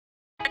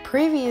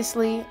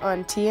Previously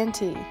on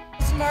TNT.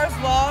 Tomorrow's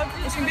vlog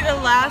is gonna be the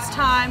last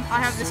time I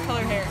have this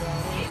color hair.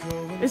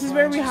 This is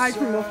where we hide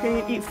from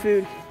Wolfgang and eat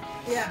food.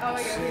 Yeah, oh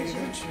my god,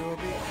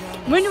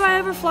 when do I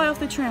ever fly off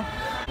the tram?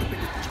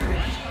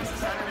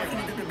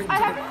 I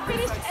haven't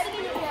finished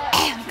editing it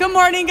yet. Good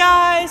morning,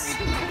 guys.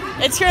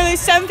 It's currently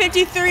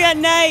 7:53 at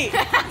night.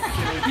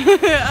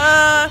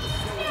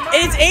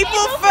 It's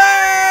April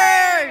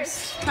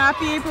 1st.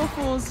 Happy April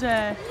Fool's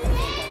Day.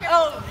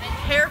 Oh,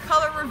 hair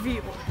color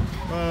reveal.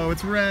 Oh,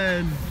 it's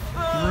red.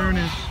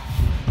 Maroonish.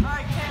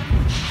 Alright,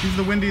 Kim. She's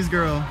the Wendy's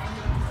girl.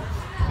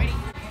 Ready?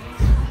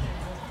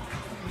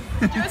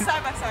 Do it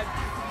side by side.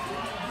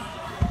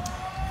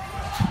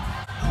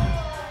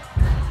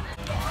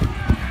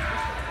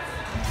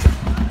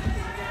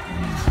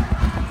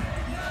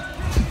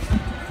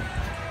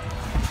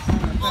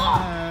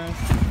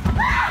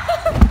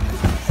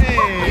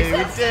 Hey, we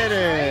did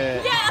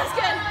it. Yeah, that's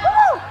good.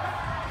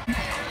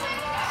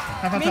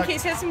 Woo! Me and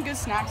Casey had some good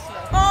snacks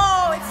today.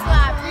 Oh, it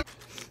slapped.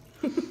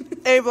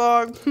 Hey,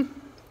 vlog.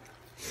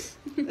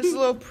 This is a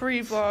little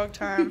pre-vlog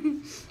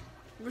time.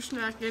 We're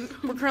snacking.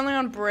 We're currently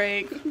on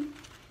break.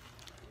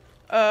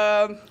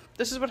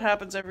 This is what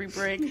happens every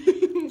break.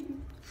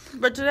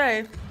 But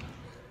today,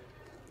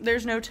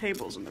 there's no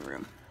tables in the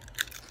room.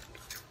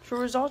 So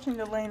resulting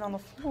in laying on the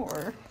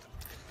floor.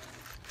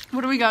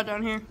 What do we got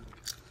down here?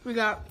 We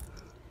got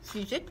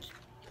Cheez-Its,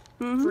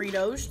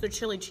 Fritos, the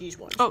chili cheese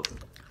ones. Oh,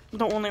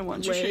 the only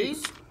ones.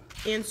 Lay's,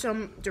 and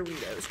some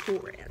Doritos, Cool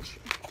Ranch.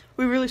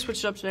 We really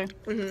switched up today.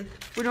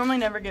 We normally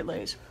never get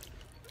Lay's.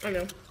 I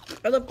know.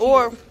 I love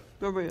or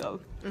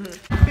Doritos.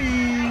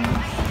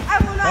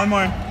 One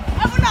more.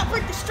 I will not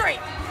break the straight.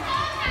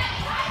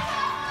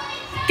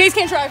 Gays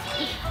can't drive.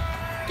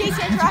 Gays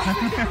can't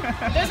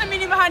drive. There's a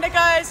meaning behind it,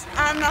 guys.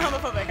 I'm not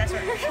homophobic, I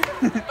swear.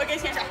 But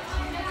gays can't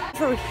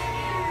drive.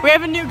 We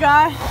have a new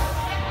guy.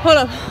 Hold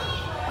up.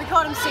 We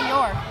called him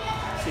Senor.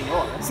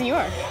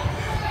 Senor.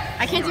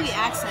 I can't do the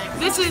accent.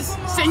 This is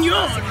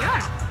Senor.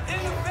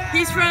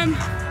 He's from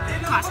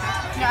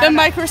the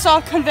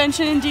Microsoft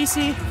convention in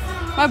DC.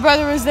 My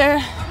brother was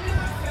there.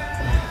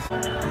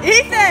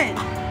 Ethan!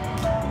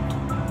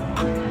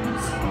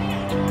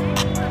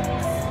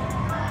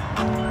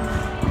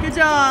 Good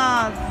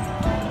job.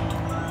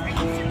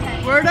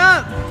 Word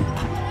up.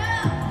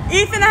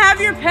 Ethan, I have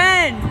your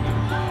pen.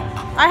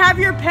 I have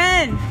your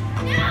pen.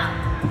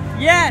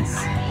 Yes.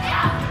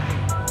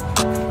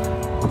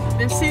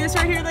 See this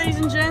right here, ladies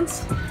and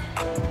gents?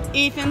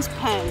 Ethan's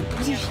pen.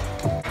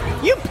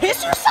 You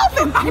piss yourself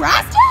in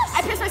practice?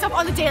 I piss myself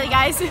on the daily,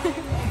 guys.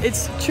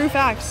 It's true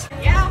facts.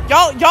 Yeah.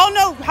 Y'all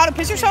know how to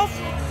piss yourself?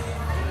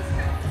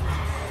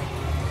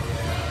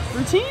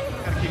 Routine?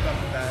 Gotta keep up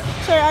with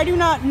that. Sorry, I do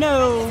not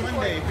know.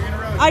 Monday, 3 in a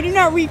row. I do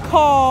not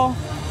recall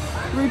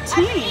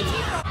routine.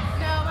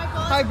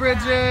 Hi,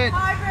 Bridget.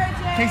 Hi,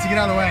 Bridget. Casey, get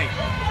out of the way.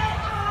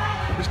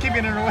 Just keep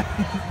getting in her way.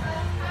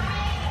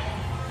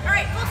 All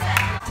right, full set.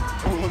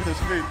 Oh, look at this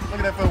feet. Look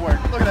at that footwork.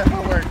 Look at that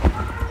footwork.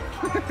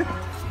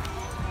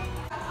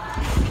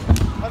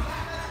 Up.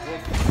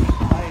 Good.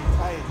 Tight,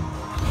 tight.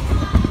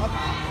 Up.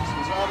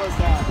 Squeeze your elbows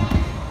down.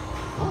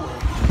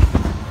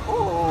 Oh.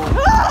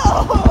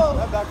 Oh.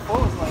 That back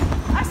foot was like.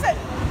 I said,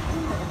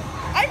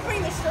 I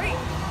bring this straight.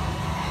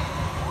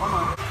 One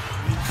more.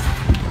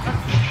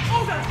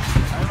 Oh, God.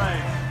 All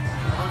right.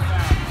 Elbows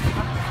down.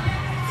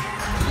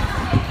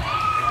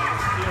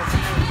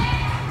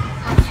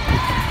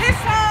 This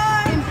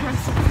time.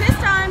 This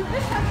time.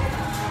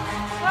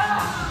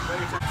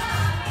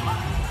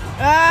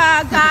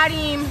 Ah, got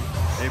him.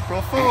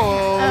 April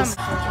Fools.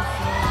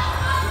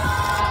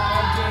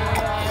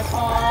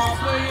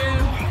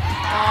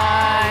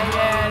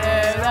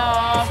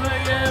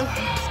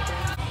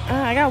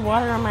 I got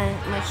water on my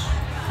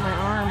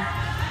arm.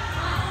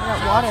 I got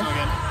water.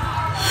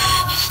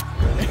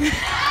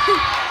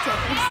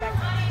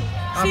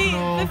 See,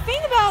 the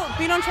thing about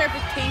being on track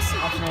with Casey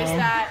is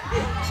that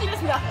she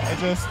does nothing. It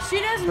just She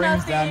does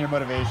brings nothing. down your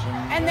motivation.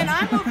 And then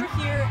I'm over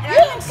here and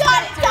I'm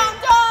expected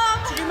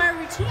to do my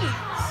routines.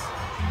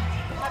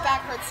 My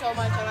back hurts so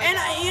much. And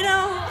you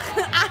know,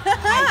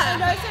 I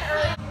noticed it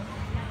earlier.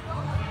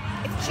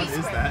 It's What cheese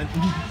is square. that?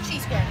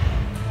 Cheese square.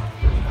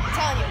 I'm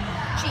telling you,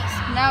 cheese.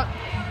 now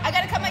I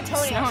gotta cut my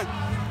toenails. snowing.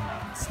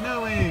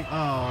 Snowing.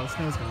 Oh, the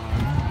snow's gone.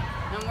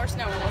 No more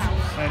snow in the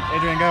house. All right,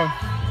 Adrian, go.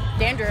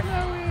 Dandruff.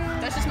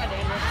 That's just my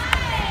dandruff.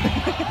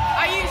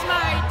 I use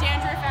my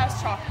dandruff as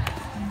chalk.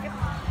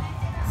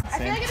 I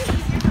feel like it is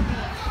easier for me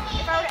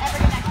if I were to ever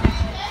get that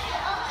connection.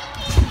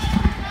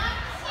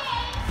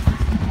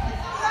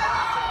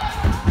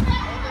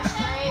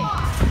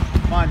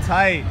 Come on,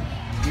 tight.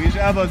 Squeeze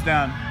your elbows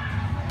down.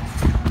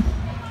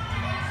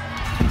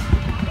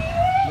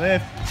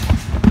 Lift.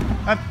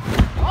 Up.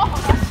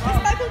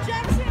 It's Michael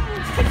Jackson.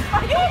 It's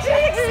Michael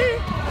Jackson.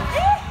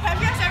 Have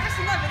you guys ever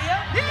seen that video?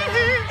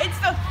 It's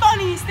the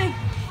funniest thing.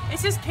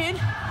 It's this kid,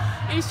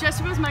 and he's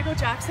dressed up as Michael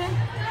Jackson.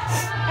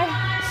 And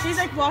he's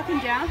like walking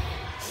down.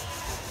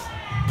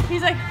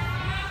 He's like,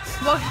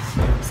 well,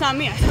 it's not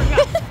me, I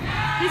forgot.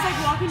 He's like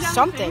walking down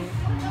Something. the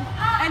thing,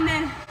 and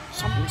then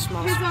Something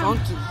smells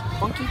funky.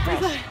 Funky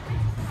fresh.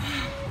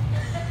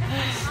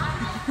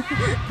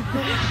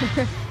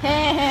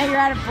 Hey, you're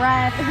out of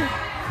breath.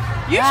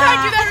 You try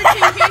to do that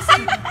routine,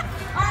 Casey.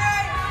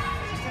 Alright.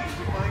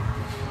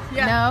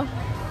 Yeah. No.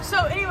 So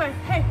anyway,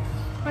 hey,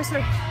 my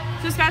story.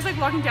 So this guy's like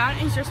walking down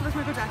and he's dressed up as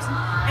Michael Jackson.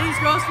 And these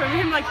girls filming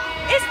him like,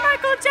 it's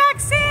Michael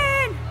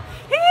Jackson!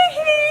 Hee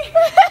hee!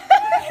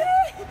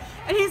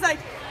 And he's like,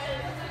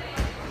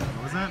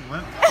 What was that?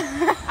 What?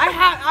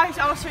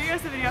 I'll show you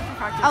guys the video after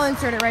practice. I'll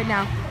insert it right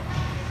now.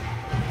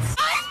 It's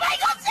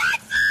Michael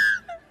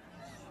Jackson!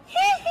 Hee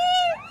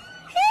hee!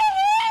 Hee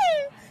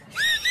hee!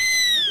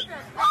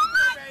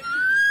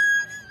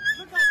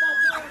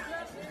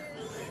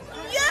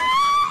 Yeah!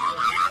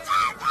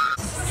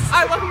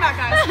 Alright, welcome back,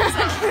 guys.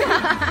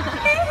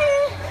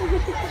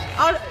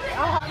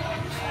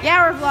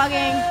 Yeah, we're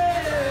vlogging.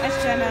 That's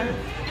Jenna.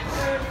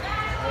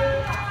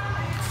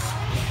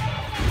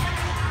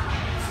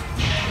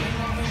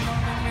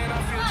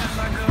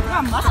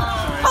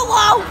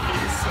 Hello!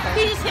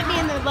 He just hit me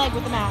in the leg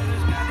with the mat.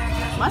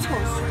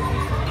 Muscles.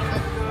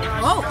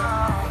 Whoa.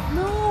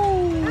 No.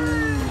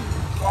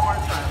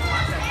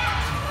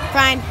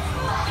 Fine.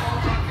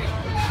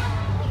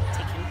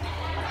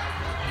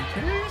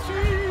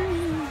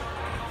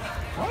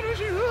 Why does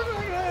she look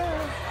like that?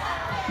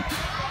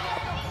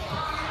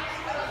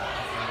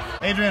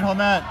 Adrian, hold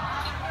Matt.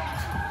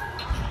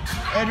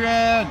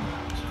 Adrian,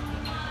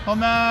 hold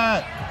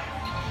Matt.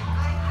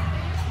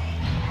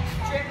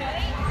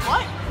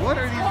 What? What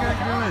are these guys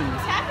doing?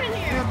 What's happening What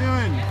are here? you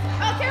doing?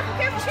 Oh, careful,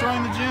 careful,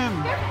 Destroying the gym.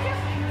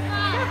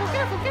 careful,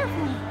 careful,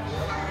 careful.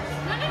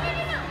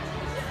 No.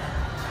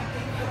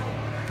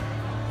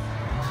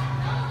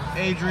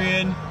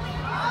 Adrian,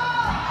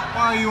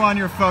 why are you on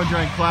your phone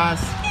during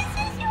class?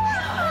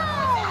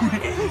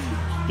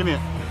 Give me it.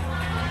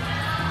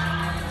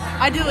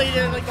 I deleted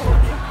it like the whole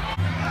video.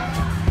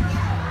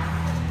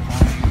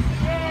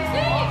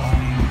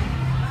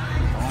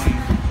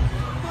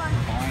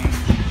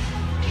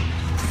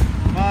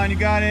 Come on, you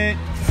got it.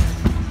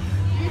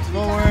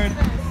 Forward.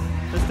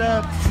 Lift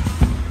up.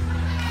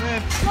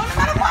 Flip. No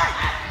matter what!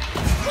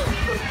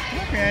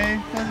 Okay,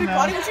 close Big enough.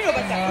 body, what you know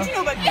about that? What you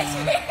know about this?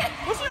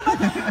 What you know about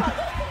that?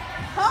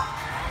 Huh?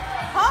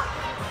 Huh?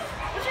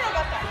 What you know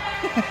about that?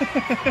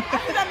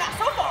 I've done that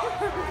so far.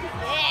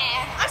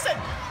 Yeah. I said.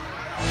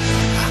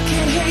 I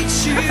can't hate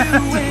you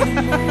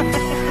anymore.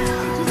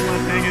 Just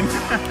left hanging.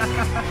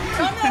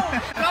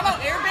 Y'all know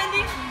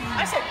airbending?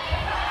 I said.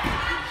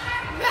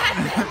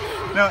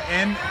 No,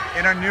 in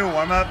our new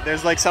warm-up,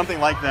 there's like something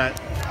like that.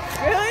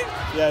 Really?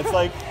 Yeah, it's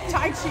like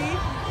Tai Chi?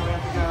 we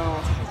have to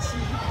go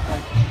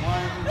like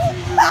 1, 2,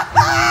 3,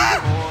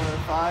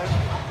 4, 5.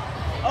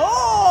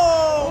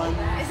 Oh!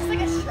 1, Is this like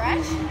a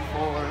stretch? 2,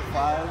 4,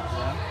 5.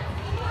 Yeah.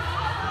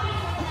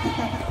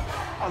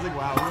 I was like,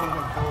 wow, we're gonna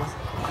have goals.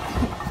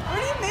 What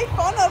do you make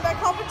fun of at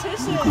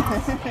competitions?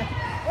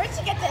 Where'd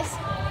you get this?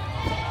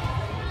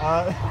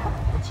 The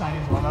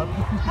Chinese warm-up.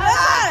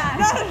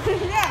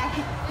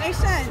 Yeah, makes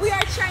sense. We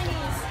are Chinese.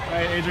 All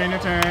right, Adrian, your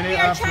turn. We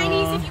are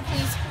Chinese, if you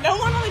please. No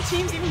one on the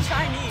team's even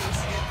Chinese.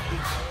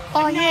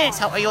 Oh yes,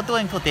 how are you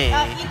doing today?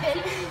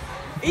 Ethan.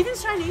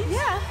 Ethan's Chinese?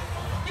 Yeah.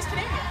 He's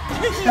Canadian.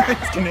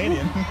 It's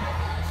Canadian.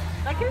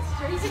 That kid's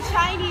He's a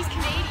Chinese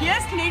Canadian. He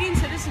has Canadian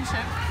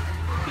citizenship.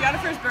 He got it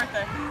for his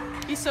birthday.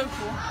 He's so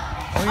cool.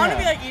 Oh, I want to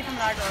yeah. be like Ethan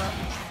when I grow up.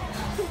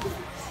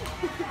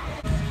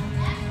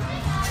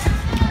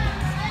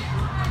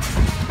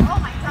 Oh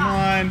my Come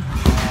god. on.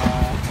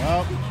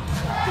 Well,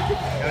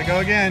 gotta go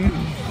again.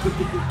 I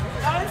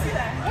want to see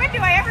that. When do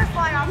I ever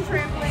fly off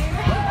trampoline?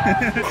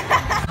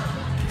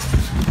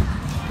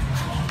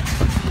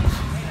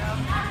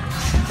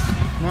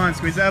 Come on,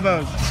 squeeze the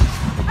elbows.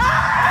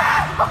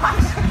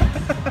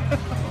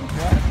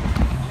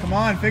 Come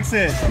on, fix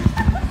it.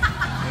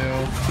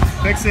 Ew.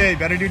 Fix it.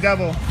 Better do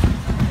double.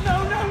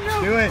 No.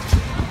 Do it.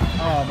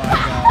 Oh my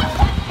god.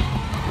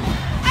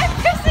 I'm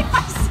pissing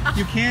myself.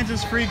 You can't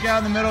just freak out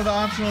in the middle of the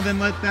optional, then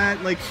let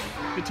that like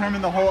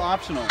determine the whole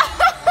optional.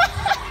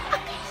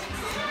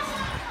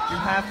 You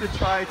have to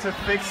try to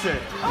fix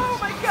it. Oh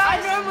my god.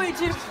 I normally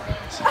do.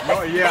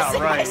 Oh yeah,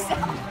 right.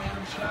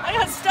 I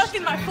got stuck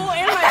in my full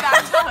and my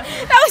back toe.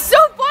 That was so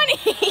funny.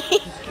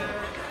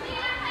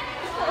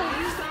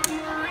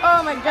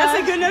 Oh my god. That's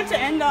a good note to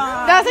end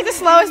on. That was like the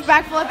slowest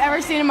backflip I've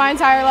ever seen in my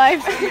entire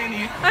life.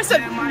 I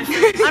said,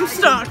 I'm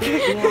stuck.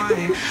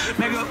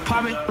 Make a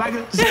pop it like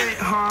a Z,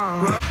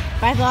 huh?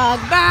 Bye vlog.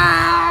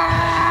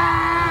 Bye.